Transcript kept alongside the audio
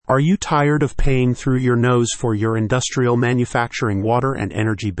Are you tired of paying through your nose for your industrial manufacturing water and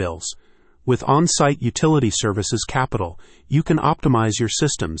energy bills? With On-Site Utility Services Capital, you can optimize your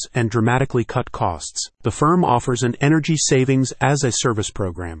systems and dramatically cut costs. The firm offers an energy savings as a service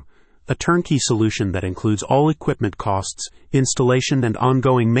program, a turnkey solution that includes all equipment costs, installation and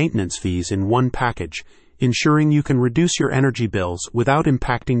ongoing maintenance fees in one package, ensuring you can reduce your energy bills without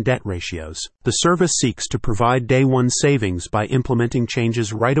impacting debt ratios. The service seeks to provide day-one savings by implementing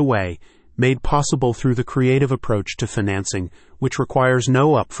changes right away, made possible through the creative approach to financing, which requires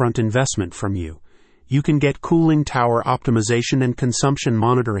no upfront investment from you. You can get cooling tower optimization and consumption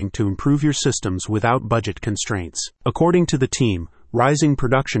monitoring to improve your systems without budget constraints. According to the team, rising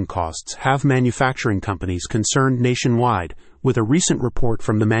production costs have manufacturing companies concerned nationwide, with a recent report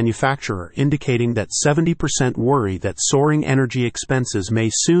from the manufacturer indicating that 70% worry that soaring energy expenses may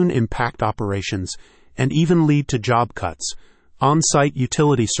soon impact operations and even lead to job cuts. On-Site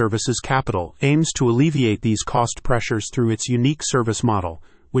Utility Services Capital aims to alleviate these cost pressures through its unique service model,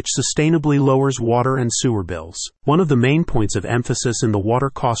 which sustainably lowers water and sewer bills. One of the main points of emphasis in the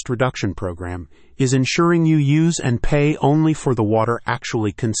water cost reduction program is ensuring you use and pay only for the water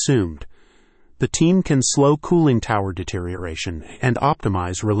actually consumed. The team can slow cooling tower deterioration and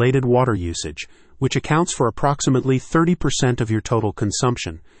optimize related water usage, which accounts for approximately 30% of your total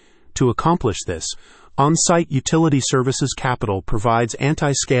consumption. To accomplish this, On-Site Utility Services Capital provides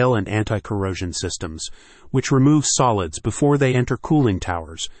anti-scale and anti-corrosion systems, which remove solids before they enter cooling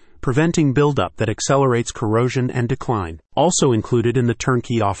towers, preventing buildup that accelerates corrosion and decline. Also included in the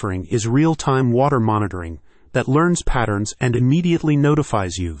turnkey offering is real-time water monitoring that learns patterns and immediately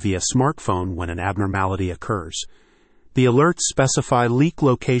notifies you via smartphone when an abnormality occurs. The alerts specify leak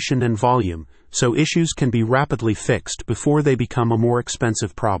location and volume, so issues can be rapidly fixed before they become a more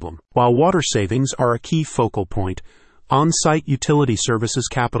expensive problem. While water savings are a key focal point, On-Site Utility Services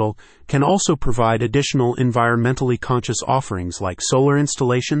Capital can also provide additional environmentally conscious offerings like solar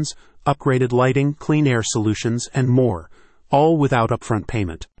installations, upgraded lighting, clean air solutions, and more, all without upfront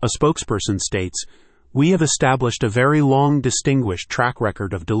payment. A spokesperson states, "We have established a very long, distinguished track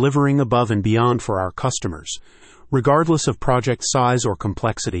record of delivering above and beyond for our customers. Regardless of project size or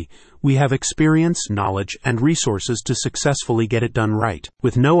complexity, we have experience, knowledge, and resources to successfully get it done right.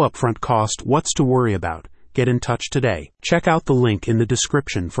 With no upfront cost, what's to worry about? Get in touch today." Check out the link in the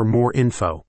description for more info.